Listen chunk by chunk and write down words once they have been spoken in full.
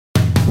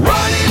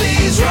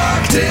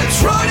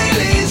Tips, Ronnie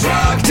Lee's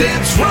Rock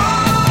Tips,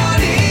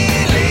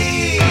 Ronnie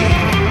Lee.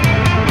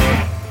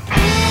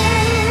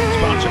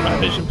 Sponsored by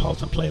Vision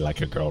Pulse and Play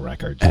Like a Girl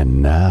Records.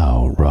 And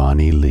now,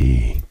 Ronnie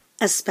Lee.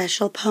 A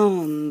special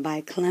poem by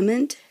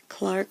Clement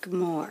Clarke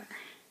Moore.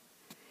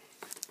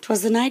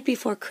 'Twas the night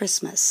before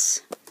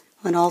Christmas,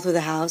 when all through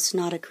the house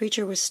not a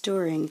creature was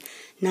stirring,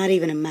 not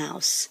even a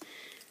mouse.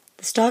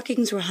 The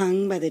stockings were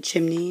hung by the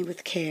chimney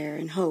with care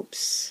and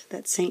hopes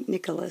that St.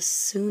 Nicholas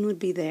soon would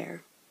be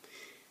there.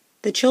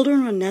 The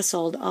children were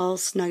nestled all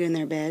snug in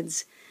their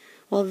beds,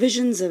 while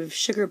visions of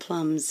sugar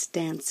plums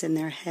danced in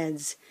their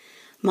heads.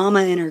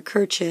 Mamma in her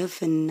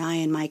kerchief and I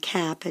in my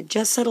cap had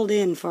just settled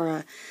in for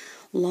a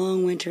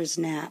long winter's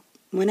nap.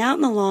 When out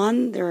in the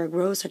lawn there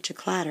arose such a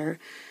clatter,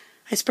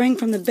 I sprang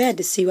from the bed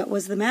to see what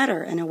was the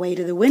matter, and away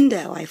to the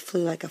window I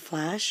flew like a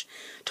flash,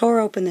 tore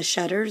open the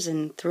shutters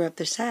and threw up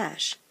the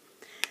sash.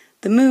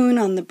 The moon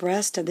on the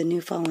breast of the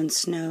new-fallen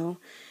snow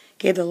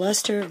gave the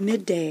luster of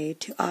midday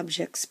to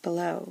objects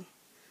below,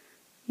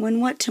 when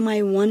what to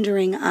my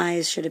wondering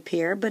eyes should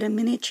appear but a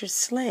miniature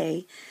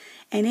sleigh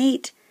and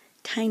 8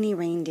 tiny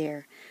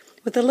reindeer,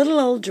 with a little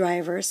old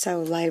driver so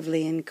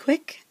lively and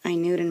quick, I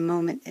knew in a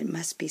moment it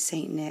must be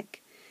St.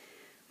 Nick.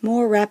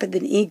 More rapid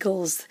than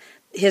eagles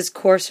his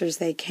coursers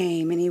they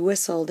came, and he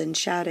whistled and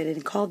shouted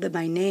and called them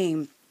by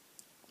name.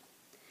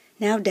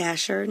 Now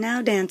Dasher,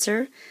 now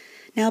Dancer,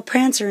 now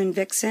Prancer and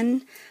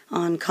Vixen,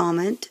 on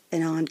Comet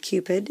and on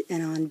Cupid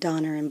and on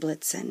Donner and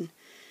Blitzen.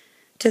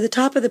 To the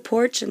top of the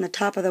porch and the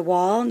top of the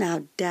wall,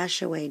 now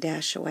dash away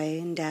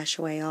and dash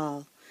away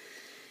all.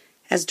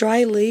 As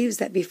dry leaves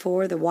that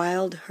before the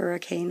wild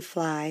hurricane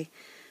fly,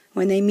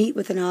 when they meet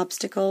with an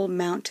obstacle,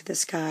 mount to the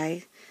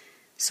sky,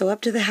 so up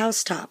to the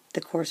housetop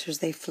the coursers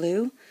they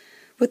flew,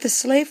 with the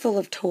sleigh full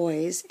of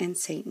toys and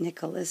St.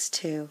 Nicholas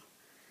too.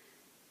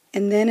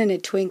 And then in a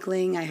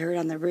twinkling I heard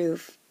on the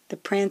roof the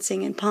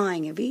prancing and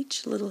pawing of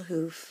each little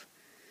hoof.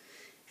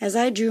 As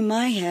I drew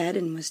my head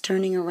and was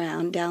turning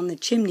around down the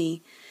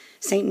chimney,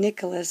 St.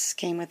 Nicholas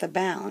came with a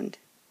bound.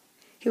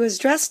 He was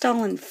dressed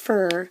all in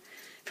fur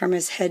from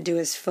his head to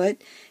his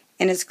foot,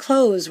 and his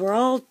clothes were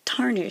all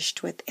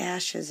tarnished with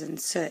ashes and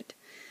soot.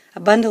 A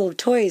bundle of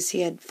toys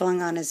he had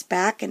flung on his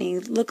back, and he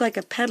looked like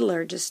a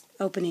peddler just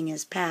opening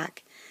his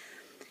pack.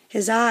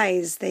 His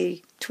eyes,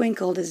 they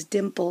twinkled as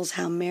dimples,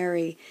 how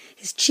merry.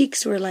 His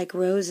cheeks were like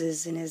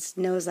roses, and his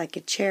nose like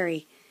a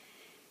cherry.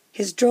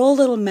 His droll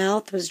little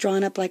mouth was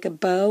drawn up like a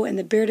bow, and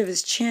the beard of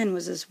his chin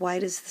was as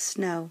white as the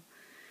snow.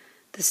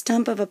 The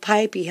stump of a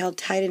pipe he held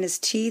tight in his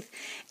teeth,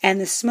 and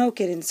the smoke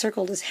it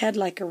encircled his head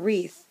like a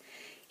wreath.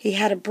 He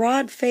had a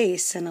broad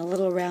face and a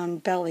little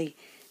round belly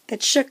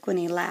that shook when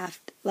he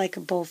laughed like a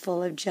bowl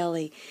full of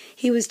jelly.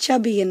 He was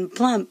chubby and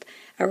plump,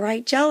 a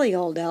right jolly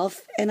old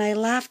elf, and I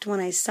laughed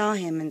when I saw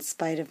him in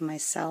spite of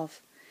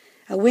myself.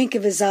 A wink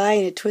of his eye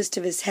and a twist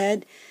of his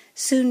head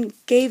soon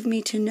gave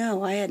me to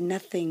know I had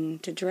nothing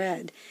to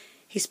dread.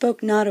 He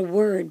spoke not a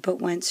word,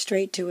 but went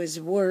straight to his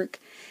work,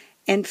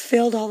 and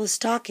filled all the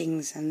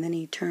stockings, and then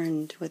he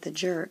turned with a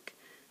jerk,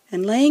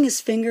 and laying his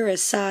finger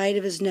aside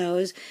of his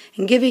nose,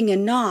 and giving a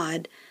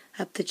nod,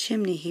 up the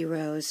chimney he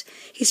rose.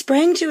 He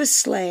sprang to his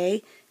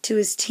sleigh, to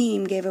his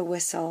team gave a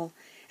whistle,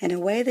 and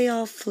away they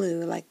all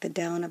flew like the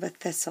down of a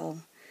thistle.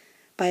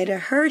 But I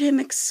heard him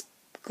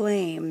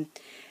exclaim,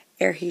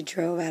 ere he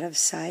drove out of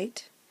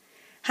sight,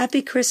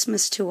 Happy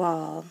Christmas to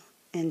all,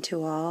 and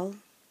to all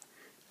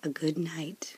a good night.